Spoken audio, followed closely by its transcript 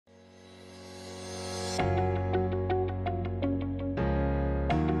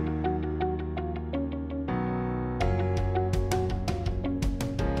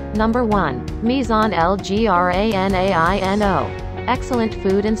Number 1. Maison Elgranaino. Excellent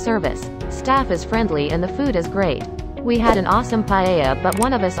food and service. Staff is friendly and the food is great. We had an awesome paella, but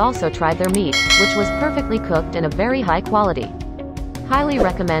one of us also tried their meat, which was perfectly cooked and of very high quality. Highly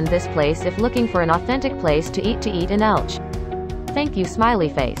recommend this place if looking for an authentic place to eat in Elche. Thank you, smiley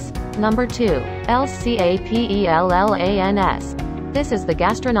face. Number 2. Elche Capellans. This is the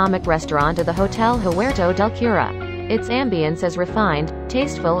gastronomic restaurant of the Hotel Huerto del Cura. Its ambience is refined,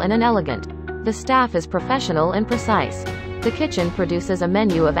 tasteful and elegant. The staff is professional and precise. The kitchen produces a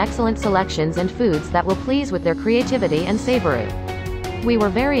menu of excellent selections and foods that will please with their creativity and savory. We were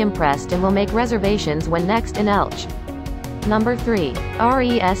very impressed and will make reservations when next in Elche. Number 3.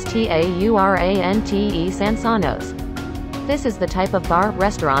 Restaurante Sansanos. This is the type of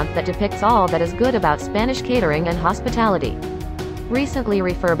bar-restaurant that depicts all that is good about Spanish catering and hospitality. Recently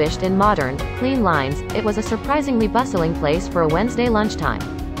refurbished in modern, clean lines, it was a surprisingly bustling place for a Wednesday lunchtime.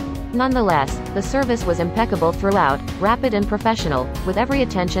 Nonetheless, the service was impeccable throughout, rapid and professional, with every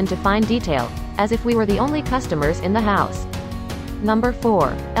attention to fine detail, as if we were the only customers in the house. Number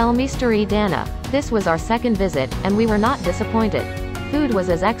 4. El Misteri Dana. This was our second visit, and we were not disappointed. Food was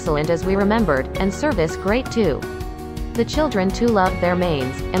as excellent as we remembered, and service great too. The children too loved their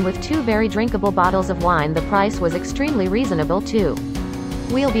mains, and with 2 very drinkable bottles of wine the price was extremely reasonable too.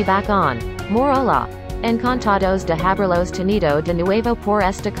 We'll be back on. More hola. Encantados de haberlos tenido de nuevo por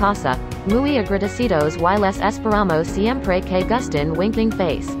esta casa, muy agradecidos y les esperamos siempre que gusten winking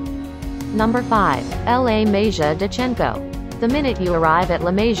face. Number 5. La Mesa de Chenco. The minute you arrive at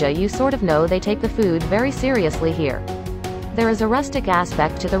La Mesa you sort of know they take the food very seriously here. There is a rustic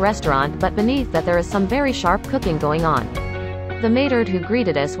aspect to the restaurant, but beneath that there is some very sharp cooking going on. The maître who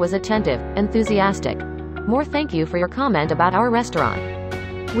greeted us was attentive, enthusiastic. More thank you for your comment about our restaurant.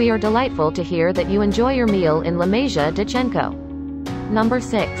 We are delightful to hear that you enjoy your meal in La Mesa de Chenco. Number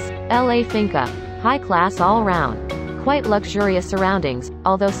 6. La Finca. High class all round. Quite luxurious surroundings,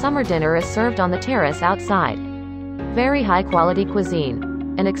 although summer dinner is served on the terrace outside. Very high quality cuisine.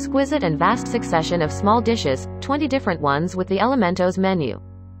 An exquisite and vast succession of small dishes, 20 different ones with the Elementos menu.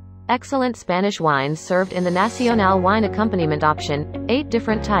 Excellent Spanish wines served in the Nacional wine accompaniment option, 8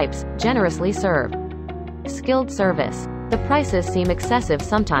 different types, generously served. Skilled service. The prices seem excessive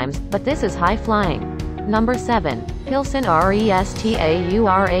sometimes, but this is high-flying. Number 7. Pilsen Restauracion.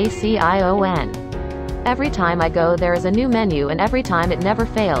 Every time I go there is a new menu and every time it never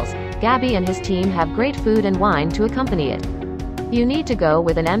fails. Gabby and his team have great food and wine to accompany it. You need to go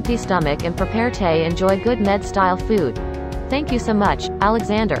with an empty stomach and prepare to enjoy good med-style food. Thank you so much,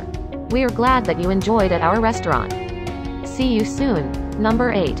 Alexander. We are glad that you enjoyed at our restaurant. See you soon.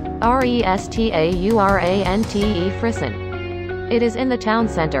 Number 8. Restaurante Frisson. It is in the town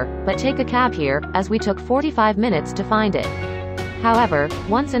center, but take a cab here, as we took 45 minutes to find it. However,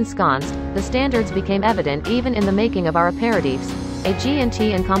 once ensconced, the standards became evident even in the making of our aperitifs. A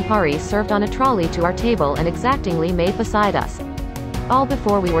G&T and Campari served on a trolley to our table and exactingly made beside us. All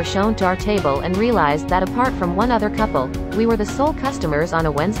before we were shown to our table and realized that apart from one other couple, we were the sole customers on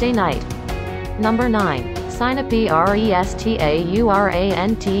a Wednesday night. Number 9. Sinope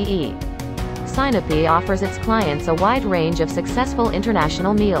Restaurante. Sinope offers its clients a wide range of successful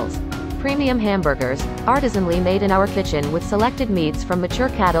international meals. Premium hamburgers, artisanally made in our kitchen with selected meats from mature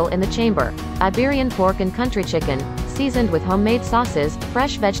cattle in the chamber, Iberian pork and country chicken, seasoned with homemade sauces,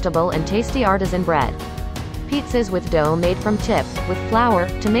 fresh vegetable and tasty artisan bread. Pizzas with dough made from tip, with flour,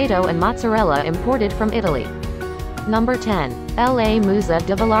 tomato and mozzarella imported from Italy. Number 10. La Musa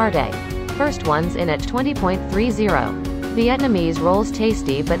de Velarde. First ones in at 20.30. Vietnamese rolls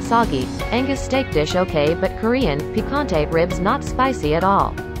tasty but soggy, Angus steak dish okay but Korean, picante ribs not spicy at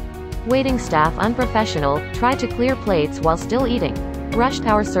all. Waiting staff unprofessional, tried to clear plates while still eating. Rushed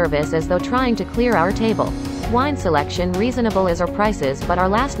our service as though trying to clear our table. Wine selection reasonable as our prices, but our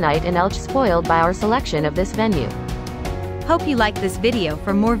last night in Elche spoiled by our selection of this venue. Hope you liked this video.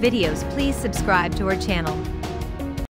 For more videos please subscribe to our channel.